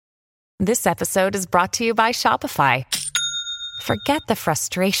This episode is brought to you by Shopify. Forget the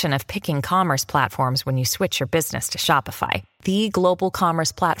frustration of picking commerce platforms when you switch your business to Shopify, the global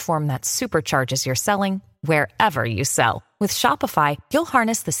commerce platform that supercharges your selling wherever you sell. With Shopify, you'll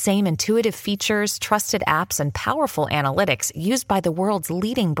harness the same intuitive features, trusted apps, and powerful analytics used by the world's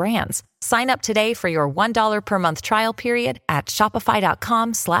leading brands. Sign up today for your $1 per month trial period at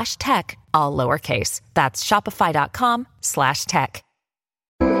shopify.com/tech, all lowercase. That's shopify.com/tech.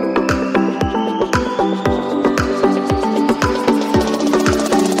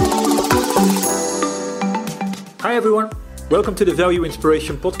 Hi everyone, welcome to the Value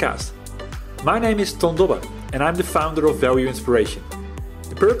Inspiration podcast. My name is Ton Dobbe and I'm the founder of Value Inspiration.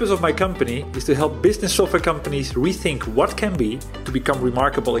 The purpose of my company is to help business software companies rethink what can be to become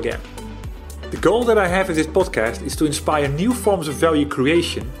remarkable again. The goal that I have with this podcast is to inspire new forms of value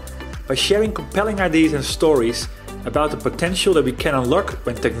creation by sharing compelling ideas and stories about the potential that we can unlock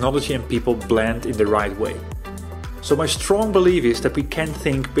when technology and people blend in the right way. So my strong belief is that we can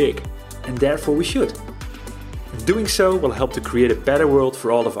think big, and therefore we should. And doing so will help to create a better world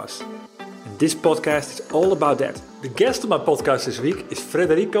for all of us. And this podcast is all about that. The guest on my podcast this week is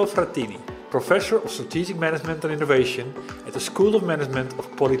Federico Frattini, Professor of Strategic Management and Innovation at the School of Management of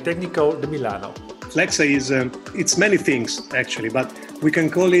Politecnico di Milano. Flexa it's many things actually, but we can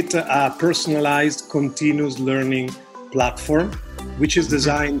call it a personalized continuous learning platform, which is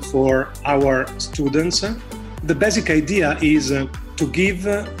designed for our students. The basic idea is to give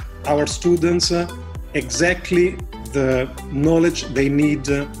our students exactly the knowledge they need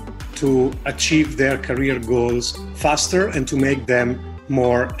to achieve their career goals faster and to make them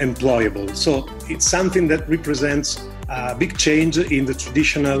more employable. So it's something that represents a big change in the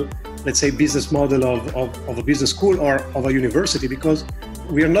traditional, let's say, business model of a business school or of a university, because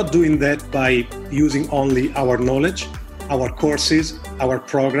we are not doing that by using only our knowledge, our courses, our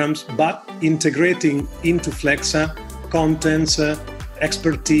programs, but integrating into Flexa contents,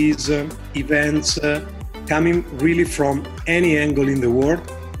 expertise, events, coming really from any angle in the world.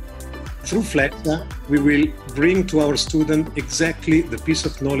 Through Flexa, we will bring to our students exactly the piece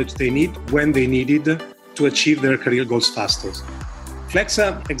of knowledge they need when they need it to achieve their career goals faster.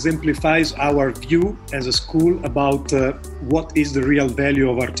 Flexa exemplifies our view as a school about what is the real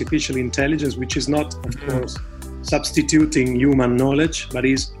value of artificial intelligence, which is not, of course, substituting human knowledge, but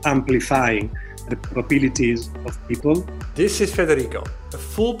is amplifying the capabilities of people. This is Federico, a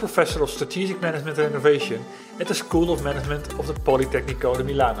full professor of strategic management and innovation at the School of Management of the Politecnico di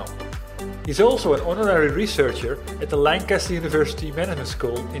Milano. He's also an honorary researcher at the Lancaster University Management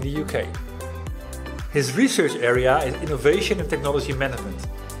School in the UK. His research area is innovation and technology management,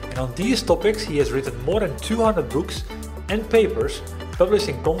 and on these topics he has written more than 200 books and papers published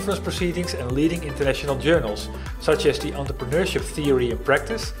in conference proceedings and leading international journals, such as the Entrepreneurship Theory and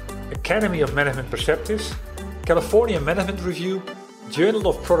Practice, Academy of Management Perspectives, California Management Review, Journal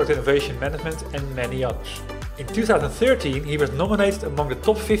of Product Innovation Management, and many others. In 2013, he was nominated among the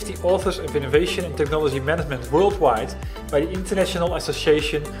top 50 authors of innovation and technology management worldwide by the International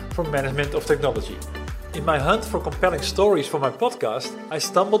Association for Management of Technology. In my hunt for compelling stories for my podcast, I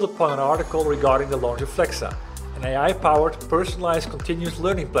stumbled upon an article regarding the launch of Flexa, an AI-powered, personalized continuous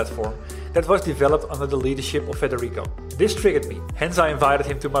learning platform that was developed under the leadership of Federico. This triggered me, hence I invited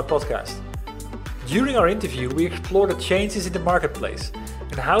him to my podcast. During our interview, we explored the changes in the marketplace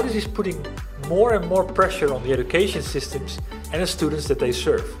and how this is putting more and more pressure on the education systems and the students that they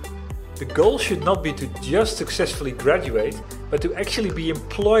serve. The goal should not be to just successfully graduate, but to actually be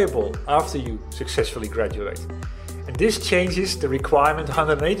employable after you successfully graduate. And this changes the requirement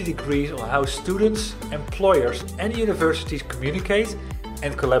 180 degrees on how students, employers, and universities communicate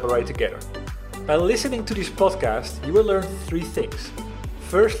and collaborate together. By listening to this podcast, you will learn 3 things.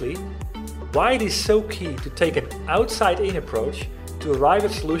 Firstly, why it is so key to take an outside-in approach to arrive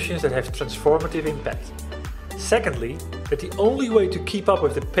at solutions that have transformative impact. Secondly, that the only way to keep up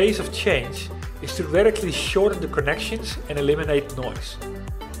with the pace of change is to radically shorten the connections and eliminate noise.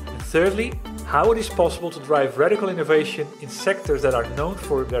 And thirdly, how it is possible to drive radical innovation in sectors that are known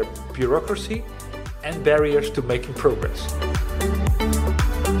for their bureaucracy and barriers to making progress.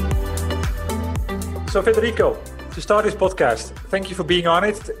 So Federico, to start this podcast, thank you for being on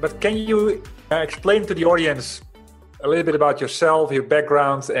it, but can you explain to the audience a little bit about yourself, your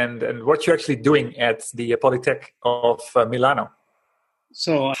background, and what you're actually doing at the Polytech of Milano?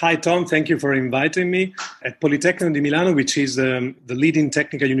 So, hi, Tom. Thank you for inviting me. At Politecnico di Milano, which is the leading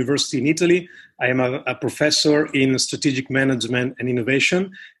technical university in Italy, I am a professor in strategic management and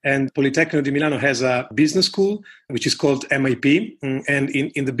innovation. And Politecnico di Milano has a business school, which is called MIP. And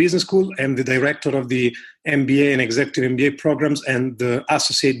in the business school, I'm the director of the MBA and executive MBA programs and the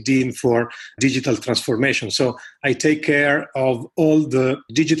associate dean for digital transformation. So I take care of all the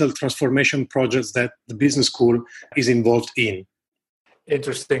digital transformation projects that the business school is involved in.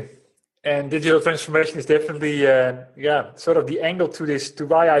 Interesting. And digital transformation is definitely, sort of the angle to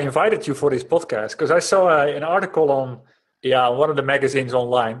why I invited you for this podcast. Because I saw an article on one of the magazines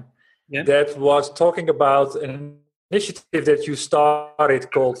online that was talking about an initiative that you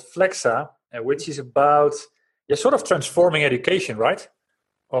started called Flexa, which is about sort of transforming education, right?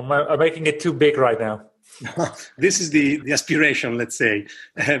 Or am I making it too big right now? This is the aspiration, let's say,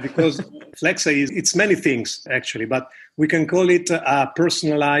 because Flexa it's many things actually, but we can call it a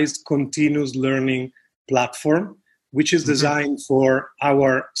personalized continuous learning platform, which is designed for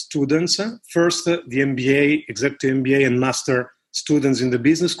our students. First, the MBA, executive MBA and master students in the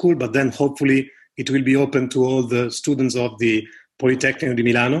business school, but then hopefully it will be open to all the students of the Politecnico di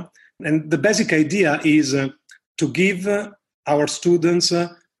Milano. And the basic idea is to give our students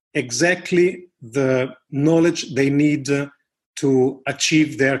exactly the knowledge they need to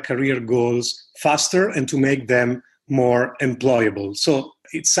achieve their career goals faster and to make them more employable. So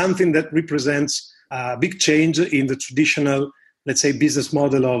it's something that represents a big change in the traditional, let's say, business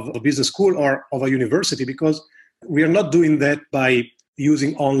model of a business school or of a university, because we are not doing that by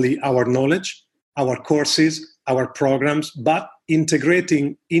using only our knowledge, our courses, our programs, but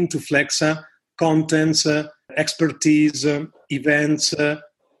integrating into Flexa contents, expertise, events,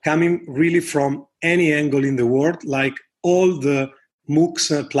 coming really from any angle in the world, like all the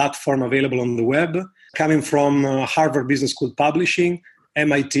MOOCs platform available on the web, coming from Harvard Business School Publishing,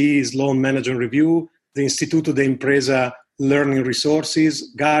 MIT Sloan Management Review, the Instituto de Impresa Learning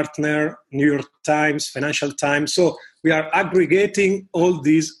Resources, Gartner, New York Times, Financial Times. So we are aggregating all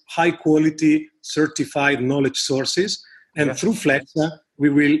these high-quality certified knowledge sources. And through Flexa, we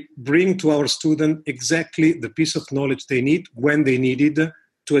will bring to our students exactly the piece of knowledge they need when they need it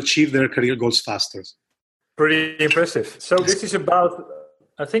to achieve their career goals faster. Pretty impressive. So this is about,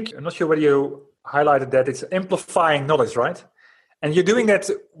 I think, I'm not sure whether you highlighted that, it's amplifying knowledge, right? And you're doing that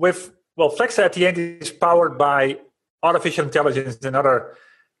with, Flexa at the end is powered by artificial intelligence and other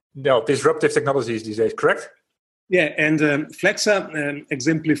disruptive technologies these days, correct? Yeah, and Flexa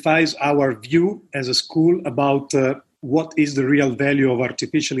exemplifies our view as a school about what is the real value of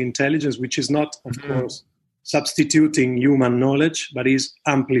artificial intelligence, which is not, of course, substituting human knowledge, but is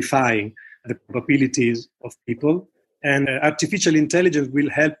amplifying the capabilities of people. And artificial intelligence will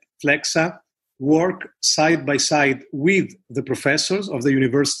help Flexa work side by side with the professors of the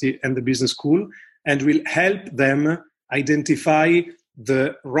university and the business school, and will help them identify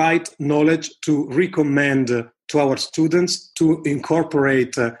the right knowledge to recommend to our students to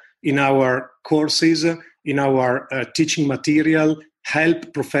incorporate in our courses, in our teaching material,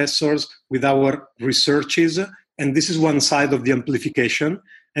 help professors with our researches. And this is one side of the amplification.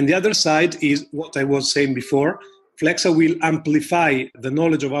 And the other side is what I was saying before. Flexa will amplify the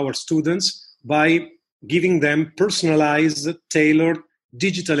knowledge of our students by giving them personalized, tailored,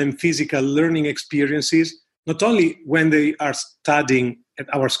 digital and physical learning experiences, not only when they are studying at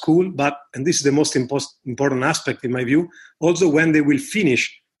our school, but, and this is the most important aspect in my view, also when they will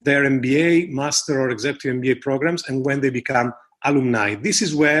finish their MBA, master or executive MBA programs, and when they become alumni. This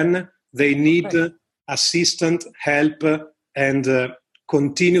is when they need assistant, help, and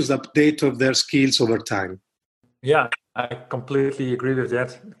continuous update of their skills over time. Yeah, I completely agree with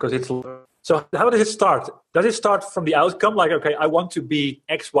that, because it's... So how does it start? Does it start from the outcome? Like, okay, I want to be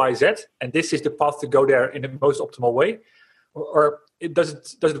X, Y, Z, and this is the path to go there in the most optimal way? Or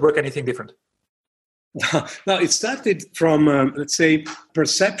does it work anything different? No, it started from, let's say,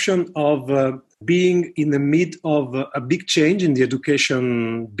 perception of being in the mid of a big change in the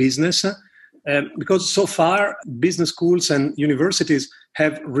education business. Because so far, business schools and universities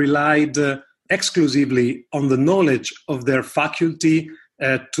have relied exclusively on the knowledge of their faculty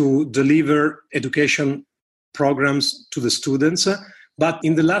to deliver education programs to the students. But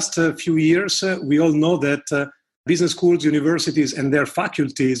in the last few years, we all know that business schools, universities, and their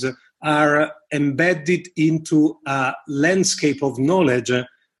faculties are embedded into a landscape of knowledge,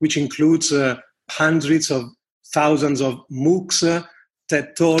 which includes hundreds of thousands of MOOCs,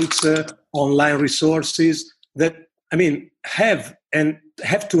 TED Talks, online resources that,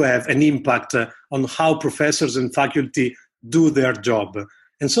 have to have an impact on how professors and faculty do their job.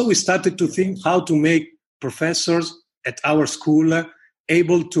 And so we started to think how to make professors at our school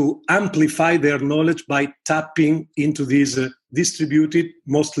able to amplify their knowledge by tapping into this distributed,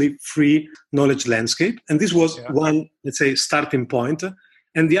 mostly free knowledge landscape. And this was one, let's say, starting point.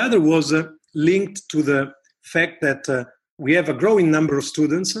 And the other was linked to the fact that we have a growing number of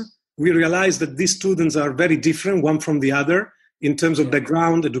students. We realize that these students are very different one from the other in terms of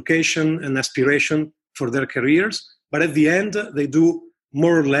background, education, and aspiration for their careers. But at the end, they do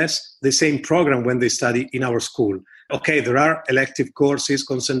more or less the same program when they study in our school. Okay, there are elective courses,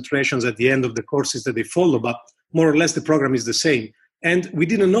 concentrations at the end of the courses that they follow, but more or less the program is the same. And we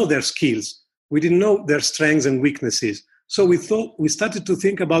didn't know their skills. We didn't know their strengths and weaknesses. So we started to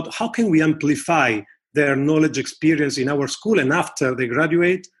think about how can we amplify their knowledge experience in our school and after they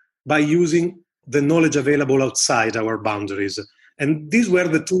graduate by using the knowledge available outside our boundaries. And these were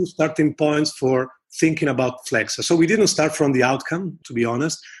the two starting points for thinking about Flexa. So we didn't start from the outcome, to be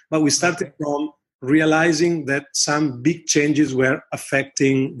honest, but we started from realizing that some big changes were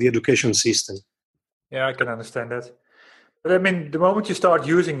affecting the education system. Yeah, I can understand that. But I mean, the moment you start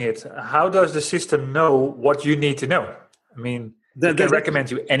using it, how does the system know what you need to know? I mean, it can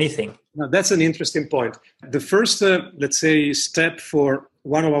recommend you anything. No, that's an interesting point. The first, let's say, step for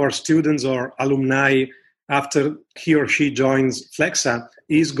one of our students or alumni after he or she joins Flexa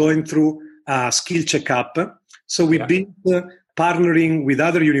is going through a skill checkup. So we've been partnering with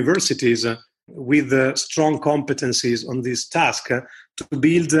other universities with strong competencies on this task to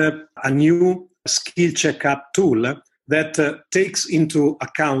build a new skill checkup tool that takes into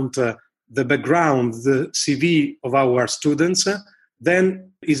account the background, the CV of our students,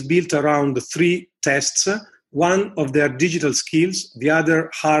 then is built around 3 tests, one of their digital skills, the other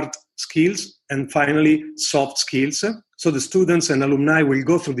hard skills, and finally soft skills. So the students and alumni will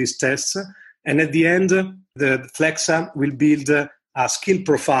go through these tests, and at the end, the Flexa will build a skill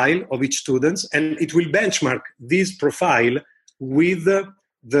profile of each student, and it will benchmark this profile with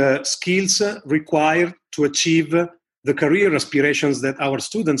the skills required to achieve the career aspirations that our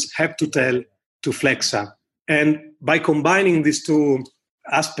students have to tell to Flexa. And by combining these two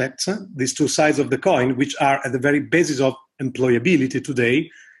aspects, these two sides of the coin, which are at the very basis of employability today,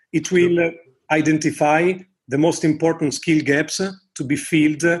 it will identify the most important skill gaps to be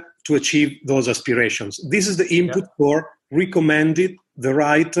filled to achieve those aspirations. This is the input for recommended the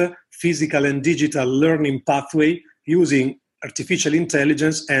right physical and digital learning pathway using artificial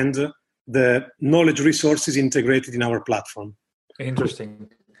intelligence and the knowledge resources integrated in our platform. Interesting.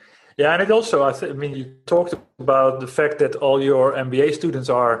 Yeah, and it also, I mean, you talked about the fact that all your MBA students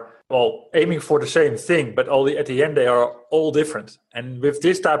are aiming for the same thing, but at the end they are all different. And with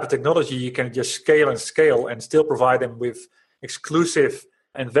this type of technology, you can just scale and still provide them with exclusive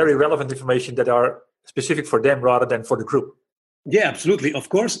and very relevant information that are specific for them rather than for the group. Yeah, absolutely. Of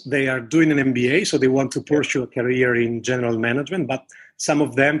course, they are doing an MBA, so they want to pursue a career in general management, but some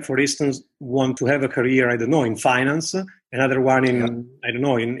of them, for instance, want to have a career, in finance, another one in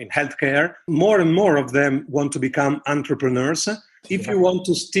healthcare. More and more of them want to become entrepreneurs. If you want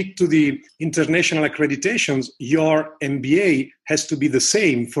to stick to the international accreditations, your MBA has to be the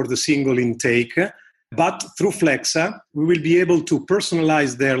same for the single intake. But through Flexa, we will be able to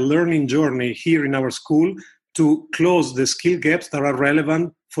personalize their learning journey here in our school to close the skill gaps that are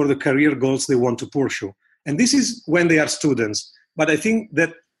relevant for the career goals they want to pursue. And this is when they are students. But I think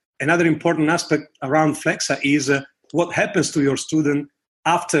that another important aspect around Flexa is what happens to your student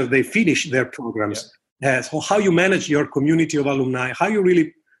after they finish their programs. So how you manage your community of alumni, how you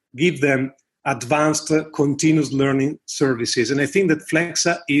really give them advanced continuous learning services. And I think that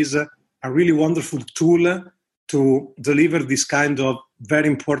Flexa is a really wonderful tool to deliver this kind of very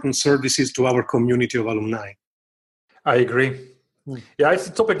important services to our community of alumni. I agree. Yeah, it's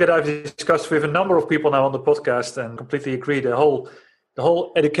a topic that I've discussed with a number of people now on the podcast and completely agree. The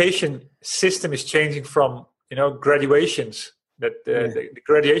whole education system is changing from, graduations, the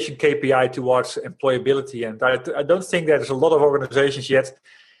graduation KPI towards employability. And I don't think there's a lot of organizations yet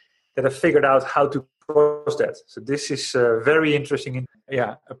that have figured out how to cross that. So this is a very interesting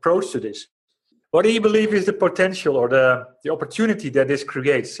approach to this. What do you believe is the potential or the opportunity that this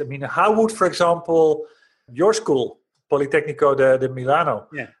creates? I mean, how would, for example, your school, Politecnico de Milano,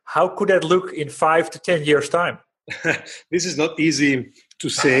 how could that look in 5 to 10 years' time? This is not easy to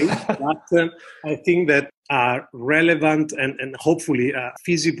say, but I think that a relevant and hopefully a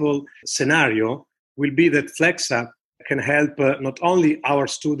feasible scenario will be that Flexa can help not only our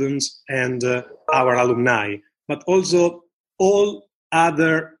students and our alumni, but also all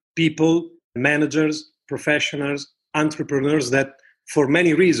other people, managers, professionals, entrepreneurs that for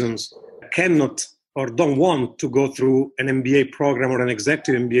many reasons cannot or don't want to go through an MBA program or an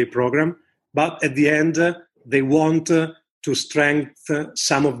executive MBA program, but at the end they want to strengthen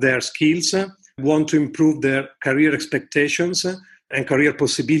some of their skills, want to improve their career expectations and career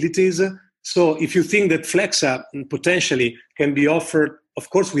possibilities. So if you think that Flexa potentially can be offered, of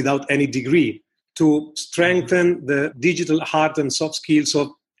course, without any degree, to strengthen the digital hard and soft skills of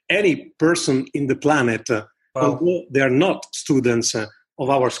any person in the planet, although they are not students of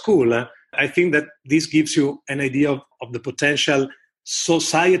our school, I think that this gives you an idea of the potential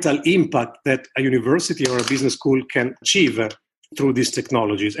societal impact that a university or a business school can achieve through these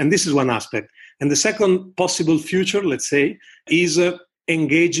technologies. And this is one aspect. And the second possible future, let's say, is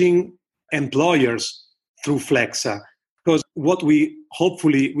engaging employers through Flexa. Because what we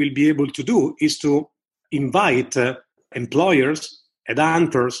hopefully will be able to do is to invite employers,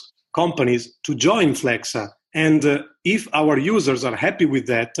 headhunters, companies to join Flexa. And if our users are happy with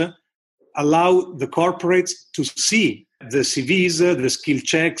that, allow the corporates to see the CVs, the skill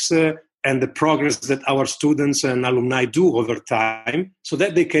checks, and the progress that our students and alumni do over time, so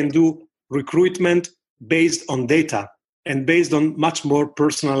that they can do recruitment based on data and based on much more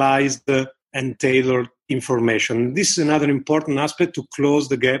personalized and tailored information. This is another important aspect to close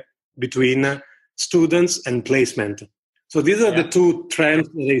the gap between students and placement. So these are the two trends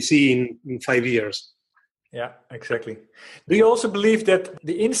that I see in 5 years. Yeah, exactly. Do you also believe that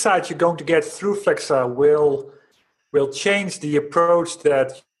the insights you're going to get through Flexa will change the approach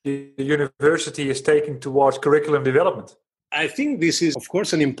that the university is taking towards curriculum development? I think this is, of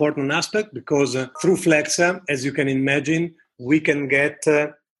course, an important aspect because through Flexa, as you can imagine, we can get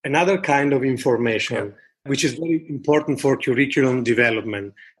another kind of information, which is very important for curriculum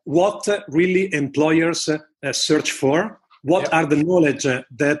development. What really employers search for? What are the knowledge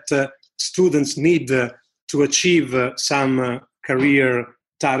that students need to achieve some career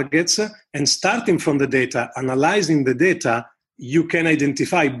targets? And starting from the data, analyzing the data, you can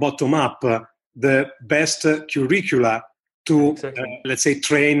identify bottom-up the best curricula to, let's say,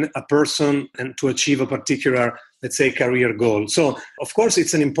 train a person and to achieve a particular, let's say, career goal. So, of course,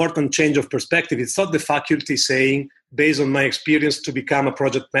 it's an important change of perspective. It's not the faculty saying, based on my experience, to become a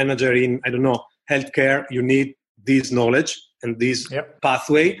project manager in, I don't know, healthcare, you need this knowledge and this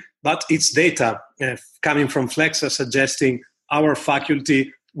pathway, but it's data coming from Flexa suggesting our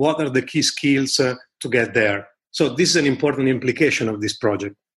faculty what are the key skills to get there. So this is an important implication of this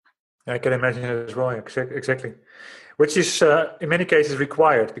project. I can imagine it as well, exactly. Which is in many cases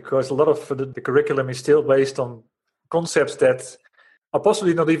required because a lot of the curriculum is still based on concepts that are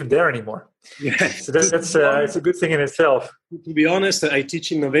possibly not even there anymore. Yes. So that's it's a good thing in itself. To be honest, I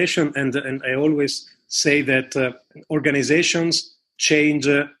teach innovation and I always say that organizations change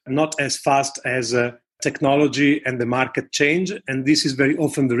not as fast as technology and the market change. And this is very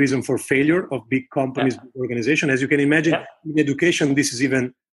often the reason for failure of big companies, big organizations. As you can imagine, in education, this is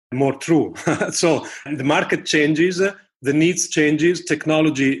even more true. So the market changes, the needs changes,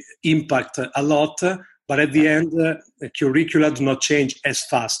 technology impact a lot, but at the end, curricula do not change as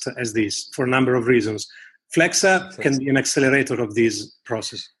fast as this for a number of reasons. Flexa can be an accelerator of this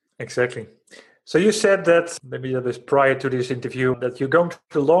process. Exactly. So you said that, maybe that was prior to this interview, that you're going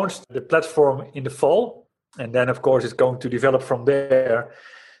to launch the platform in the fall, and then of course it's going to develop from there.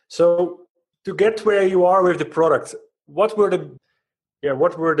 So to get where you are with the product, what were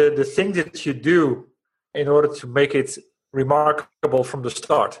the things that you do in order to make it remarkable from the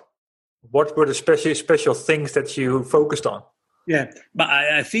start? What were the special things that you focused on? Yeah, but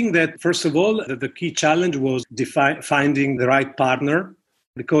I think that first of all, the key challenge was finding the right partner.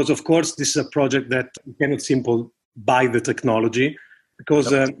 Because, of course, this is a project that you cannot simply buy the technology because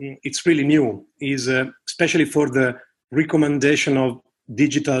it's really new. Especially for the recommendation of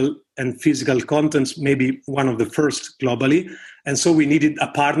digital and physical contents, maybe one of the first globally. And so we needed a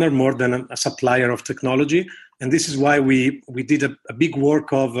partner more than a supplier of technology. And this is why we did a big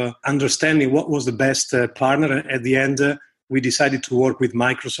work of understanding what was the best partner. At the end, we decided to work with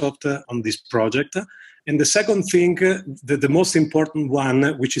Microsoft on this project. And the second thing, the most important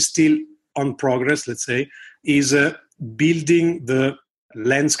one, which is still on progress, let's say, is building the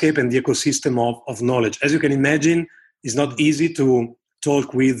landscape and the ecosystem of knowledge. As you can imagine, it's not easy to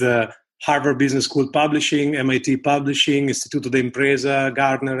talk with Harvard Business School Publishing, MIT Publishing, Istituto de Impresa,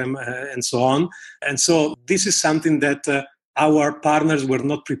 Gartner, and so on. And so this is something that our partners were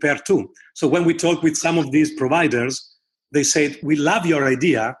not prepared to. So when we talk with some of these providers, they said, we love your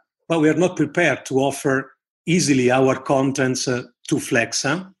idea, but we are not prepared to offer easily our contents to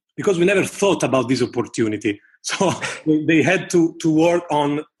Flexa because we never thought about this opportunity. So they had to work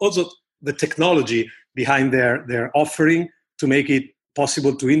on also the technology behind their offering to make it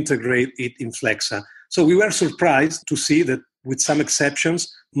possible to integrate it in Flexa. So we were surprised to see that with some exceptions,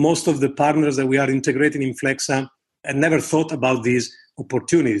 most of the partners that we are integrating in Flexa and never thought about these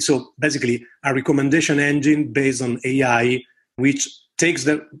opportunities. So basically, a recommendation engine based on AI, which takes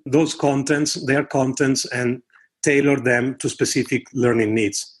those contents, their contents, and tailor them to specific learning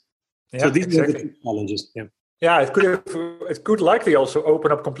needs. Yeah, so these exactly. are the challenges. Yeah. Yeah, it could likely also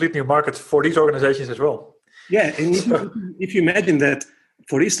open up complete new markets for these organizations as well. Yeah, and if you imagine that,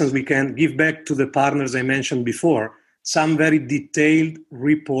 for instance, we can give back to the partners I mentioned before some very detailed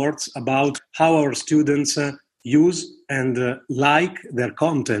reports about how our students use and like their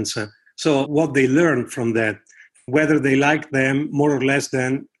contents. So what they learn from that, whether they like them more or less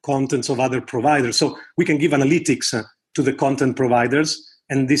than contents of other providers. So we can give analytics to the content providers,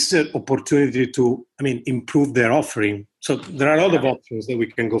 and this is an opportunity to, improve their offering. So there are a lot of options that we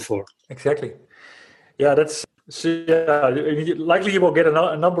can go for. Exactly. Yeah, likely you will get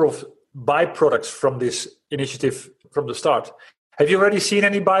a number of byproducts from this initiative from the start. Have you already seen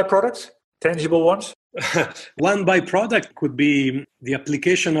any byproducts, tangible ones? One byproduct could be the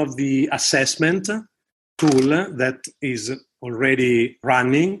application of the assessment tool that is already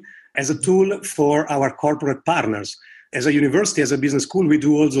running as a tool for our corporate partners. As a university, as a business school, we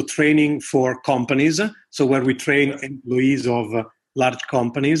do also training for companies, so where we train employees of large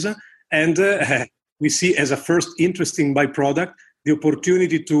companies. And we see as a first interesting byproduct the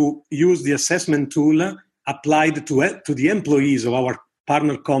opportunity to use the assessment tool applied to the employees of our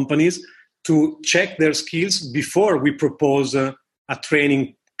partner companies to check their skills before we propose a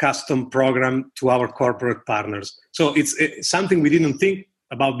training custom program to our corporate partners. So it's something we didn't think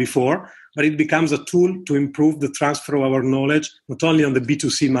about before, but it becomes a tool to improve the transfer of our knowledge, not only on the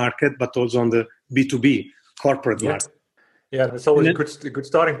B2C market, but also on the B2B corporate market. Yeah, that's always a good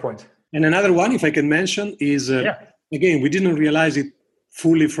starting point. And another one, if I can mention, is, again, we didn't realize it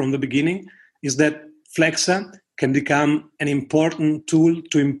fully from the beginning, is that Flexa can become an important tool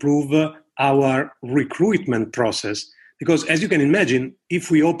to improve our recruitment process. Because as you can imagine,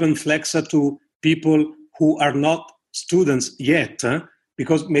 if we open Flexa to people who are not students yet,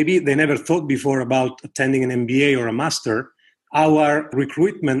 because maybe they never thought before about attending an MBA or a master, our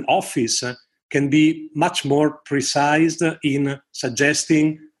recruitment office can be much more precise in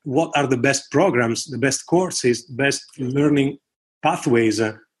suggesting what are the best programs, the best courses, the best learning pathways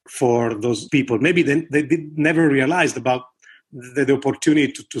for those people. Maybe they did never realized about the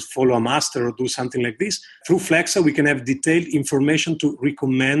opportunity to follow a master or do something like this. Through Flexa, we can have detailed information to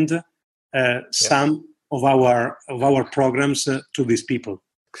recommend some of our programs to these people.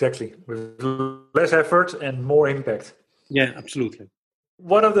 Exactly, with less effort and more impact. Yeah, absolutely.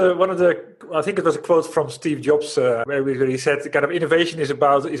 One of the I think it was a quote from Steve Jobs where he said, kind of innovation is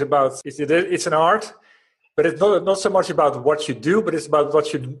it's an art, but it's not so much about what you do, but it's about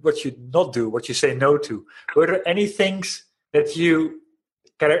what you not do, what you say no to. Were there any things that you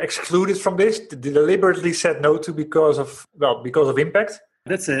kind of excluded from this, deliberately said no to because of impact?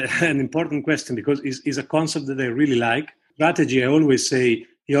 That's an important question, because it's a concept that I really like. Strategy, I always say,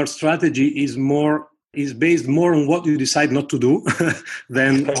 your strategy is based more on what you decide not to do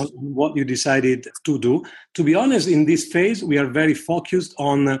than on what you decided to do. To be honest, in this phase, we are very focused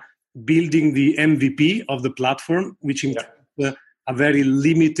on building the MVP of the platform, which includes a very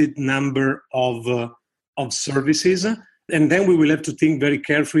limited number of services. And then we will have to think very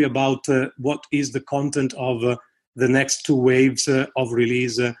carefully about what is the content of the next two waves of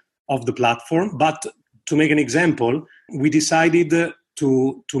release of the platform. But to make an example, we decided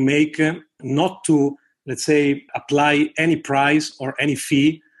to make not to, let's say, apply any price or any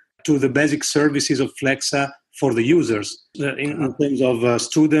fee to the basic services of Flexa for the users in terms of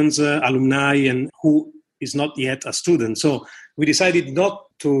students, alumni, and who is not yet a student. So we decided not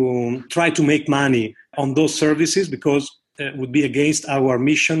to try to make money on those services, because it would be against our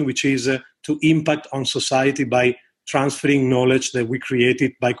mission, which is to impact on society by transferring knowledge that we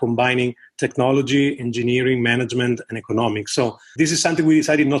created by combining technology, engineering, management, and economics. So this is something we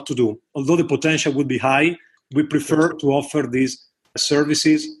decided not to do. Although the potential would be high, we prefer to offer these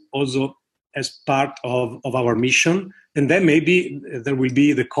services also as part of our mission. And then maybe there will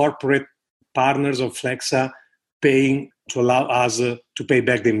be the corporate partners of Flexa paying to allow us to pay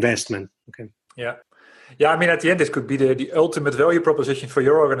back the investment. Okay. Yeah. Yeah, I mean, at the end, this could be the ultimate value proposition for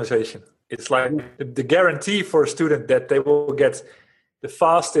your organization. It's like the guarantee for a student that they will get the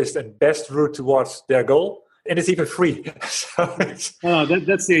fastest and best route towards their goal, and it's even free. So that's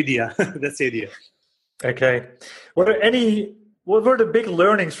the idea. That's the idea. Okay. What were the big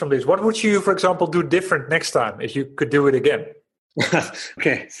learnings from this? What would you, for example, do different next time if you could do it again?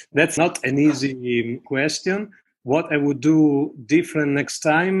 Okay, that's not an easy question. What I would do different next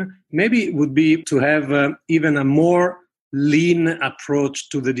time, maybe it would be to have even a more lean approach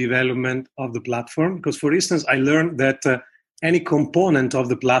to the development of the platform. Because, for instance, I learned that any component of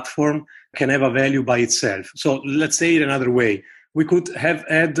the platform can have a value by itself. So let's say it another way. We could have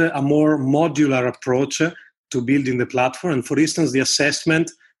had a more modular approach to building the platform. And for instance, the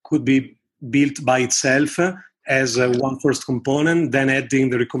assessment could be built by itself as one first component, then adding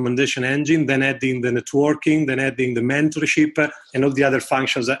the recommendation engine, then adding the networking, then adding the mentorship, and all the other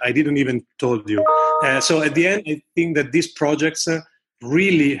functions that I didn't even told you. So at the end, I think that these projects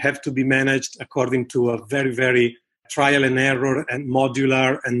really have to be managed according to a very, very trial and error and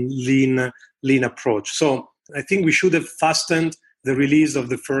modular and lean approach. So I think we should have fastened the release of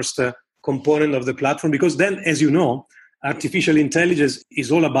the first component of the platform, because then, as you know, artificial intelligence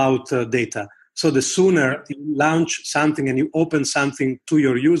is all about data. So the sooner you launch something and you open something to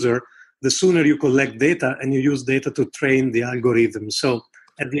your user, the sooner you collect data and you use data to train the algorithm. So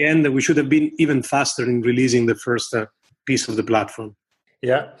at the end, we should have been even faster in releasing the first piece of the platform.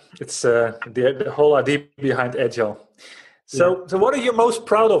 Yeah, it's the whole idea behind Agile. So what are you most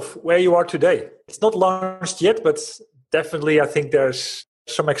proud of where you are today? It's not launched yet, but definitely I think there's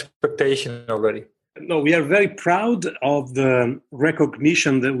some expectation already. No, we are very proud of the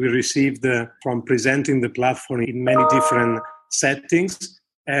recognition that we received from presenting the platform in many different settings,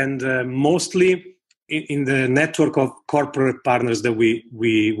 and mostly in the network of corporate partners that we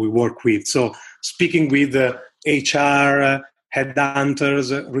work with. So speaking with HR,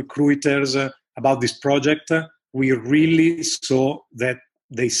 headhunters, recruiters about this project, we really saw that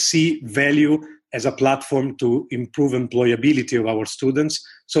they see value as a platform to improve employability of our students.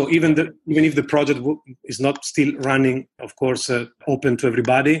 So even if the project is not still running, of course, open to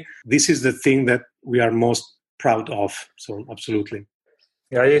everybody, this is the thing that we are most proud of. So absolutely.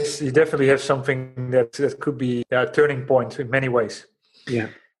 Yeah, you definitely have something that could be a turning point in many ways. Yeah.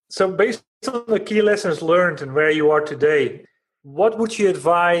 So based on the key lessons learned and where you are today, what would you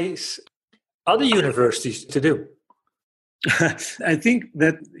advise other universities to do? I think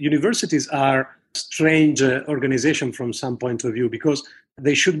that universities are strange organization from some point of view, because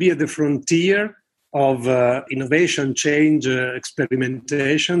they should be at the frontier of innovation, change,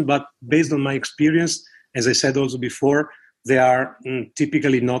 experimentation. But based on my experience, as I said also before, they are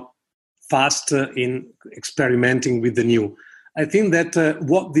typically not fast in experimenting with the new. I think that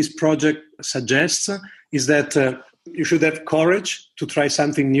what this project suggests is that you should have courage to try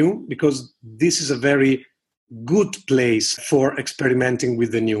something new, because this is a very good place for experimenting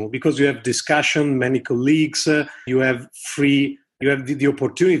with the new, because you have discussion, many colleagues, you have the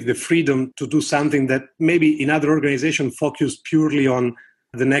opportunity, the freedom to do something that maybe in other organizations focus purely on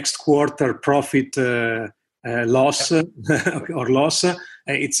the next quarter profit loss or loss.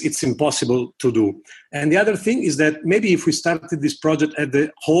 It's impossible to do. And the other thing is that maybe if we started this project at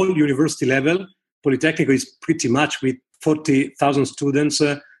the whole university level, Politecnico is pretty much with 40,000 students,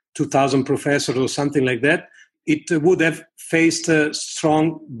 2,000 professors or something like that, it would have faced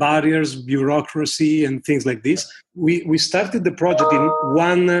strong barriers, bureaucracy, and things like this. We started the project in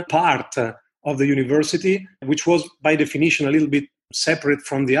one part of the university, which was by definition a little bit separate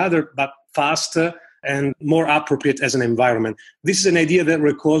from the other, but faster and more appropriate as an environment. This is an idea that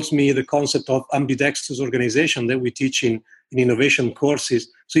recalls me the concept of ambidextrous organization that we teach in innovation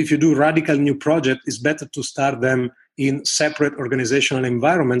courses. So if you do radical new projects, it's better to start them in separate organizational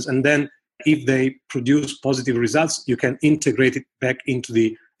environments, and then if they produce positive results, you can integrate it back into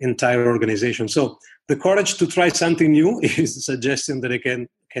the entire organization. So the courage to try something new is a suggestion that I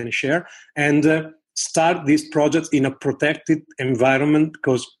can share, and start this project in a protected environment,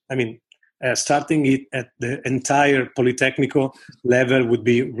 because, starting it at the entire Politecnico level would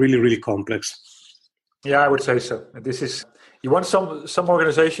be really, really complex. Yeah, I would say so. This is, you want some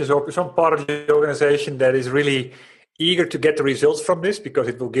organizations or some part of the organization that is really eager to get the results from this, because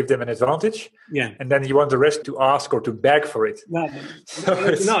it will give them an advantage. Yeah. And then you want the rest to ask or to beg for it.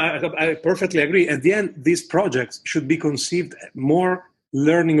 I perfectly agree. At the end, these projects should be conceived more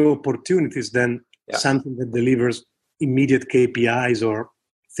learning opportunities than something that delivers immediate KPIs or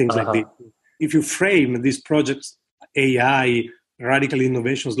things like this. If you frame these projects, AI, radical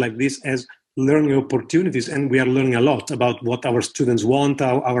innovations like this, as learning opportunities, and we are learning a lot about what our students want,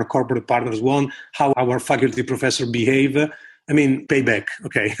 how our corporate partners want, how our faculty professors behave. Payback,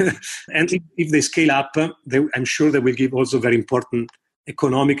 okay. And if they scale up, I'm sure they will give also very important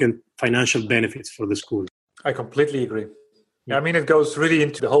economic and financial benefits for the school. I completely agree. Yeah, it goes really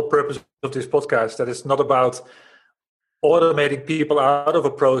into the whole purpose of this podcast, that it's not about automating people out of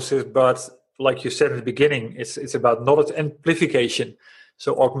a process, but like you said in the beginning, it's about knowledge amplification.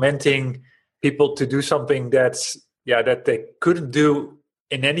 So augmenting people to do something that they couldn't do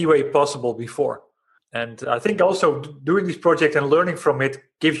in any way possible before. And I think also doing this project and learning from it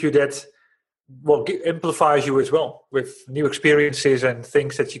gives you that, amplifies you as well with new experiences and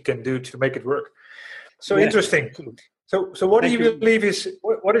things that you can do to make it work. So interesting. So what do you believe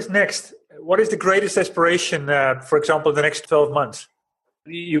what is next? What is the greatest aspiration, for example, in the next 12 months?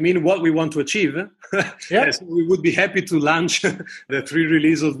 You mean what we want to achieve? Yes, we would be happy to launch the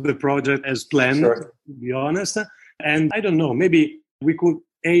pre-release of the project as planned, to be honest. And I don't know, maybe we could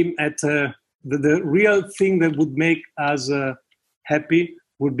aim at the real thing that would make us happy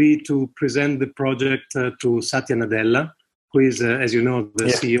would be to present the project to Satya Nadella, who is, as you know, the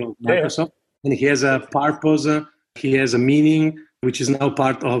CEO of Microsoft. And he has a purpose, he has a meaning, which is now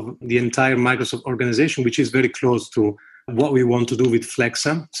part of the entire Microsoft organization, which is very close to what we want to do with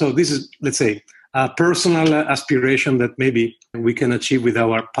Flexa. So this is, let's say, a personal aspiration that maybe we can achieve with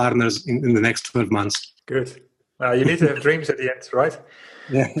our partners in the next 12 months. Good. You need to have dreams at the end, right?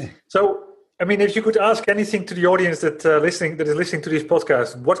 Yeah. So, I mean, if you could ask anything to the audience that is listening to this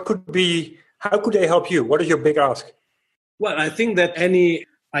podcast, how could they help you? What is your big ask? Well, I think that any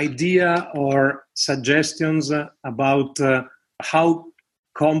idea or suggestions about how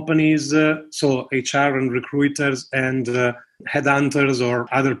companies, so HR and recruiters and headhunters or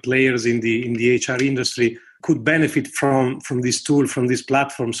other players in the HR industry could benefit from this tool, from this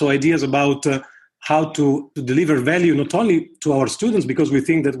platform. So ideas about how to deliver value not only to our students, because we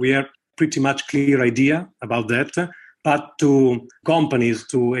think that we have pretty much clear idea about that, but to companies,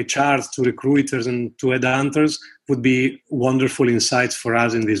 to HRs, to recruiters and to headhunters would be wonderful insights for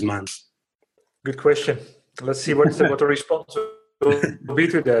us in these months. Good question. Let's see what the response will be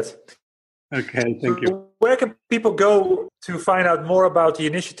to that. Okay, thank you. Where can people go to find out more about the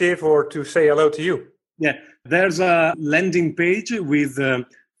initiative or to say hello to you? Yeah, there's a landing page with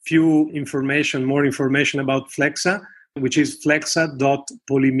more information about Flexa, which is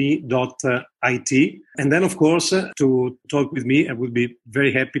flexa.polyme.it. And then, of course, to talk with me, I would be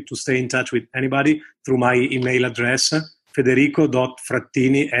very happy to stay in touch with anybody through my email address,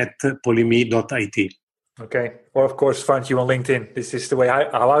 federico.frattini@polyme.it. Okay. Or, of course, find you on LinkedIn. This is the way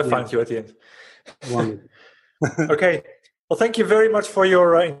how I find you at the end. Okay. Well, thank you very much for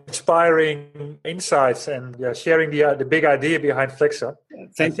your inspiring insights and sharing the big idea behind Flexa.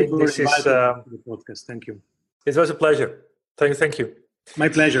 Thank you for inviting me to the podcast. Thank you. It was a pleasure. Thank you. My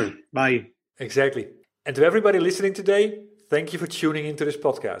pleasure. Bye. Exactly. And to everybody listening today, thank you for tuning into this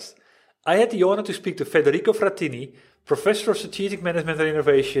podcast. I had the honor to speak to Federico Frattini, Professor of Strategic Management and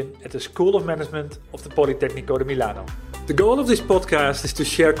Innovation at the School of Management of the Politecnico di Milano. The goal of this podcast is to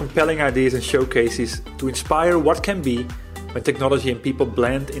share compelling ideas and showcases to inspire what can be when technology and people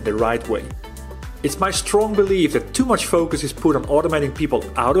blend in the right way. It's my strong belief that too much focus is put on automating people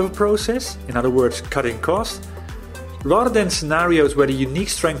out of a process, in other words, cutting costs, rather than scenarios where the unique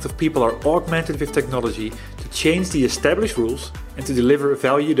strength of people are augmented with technology to change the established rules and to deliver a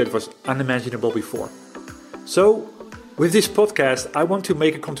value that was unimaginable before. So, with this podcast, I want to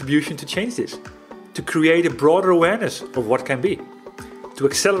make a contribution to change this, to create a broader awareness of what can be, to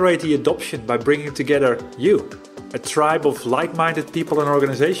accelerate the adoption by bringing together you, a tribe of like-minded people and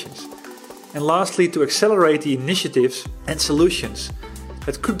organizations, and lastly, to accelerate the initiatives and solutions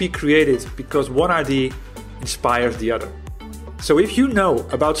that could be created because one idea inspires the other. So if you know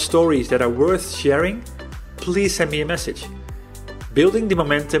about stories that are worth sharing, please send me a message. Building the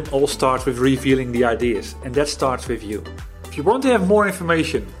momentum all starts with revealing the ideas, and that starts with you. If you want to have more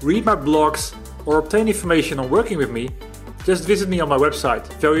information, read my blogs, or obtain information on working with me, just visit me on my website,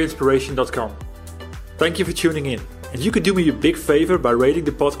 valueinspiration.com. Thank you for tuning in, and you could do me a big favor by rating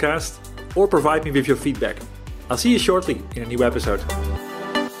the podcast or provide me with your feedback. I'll see you shortly in a new episode.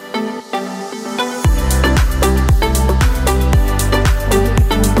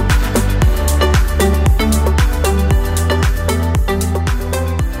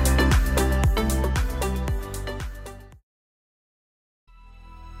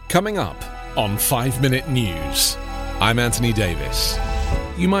 Coming up on 5 Minute News, I'm Anthony Davis.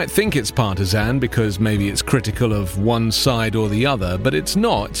 You might think it's partisan because maybe it's critical of one side or the other, but it's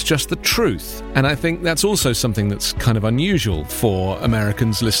not. It's just the truth. And I think that's also something that's kind of unusual for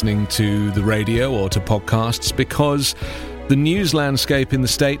Americans listening to the radio or to podcasts, because the news landscape in the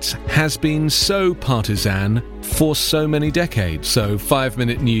States has been so partisan for so many decades. So 5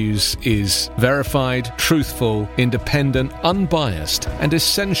 Minute News is verified, truthful, independent, unbiased, and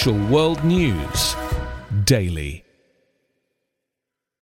essential world news daily.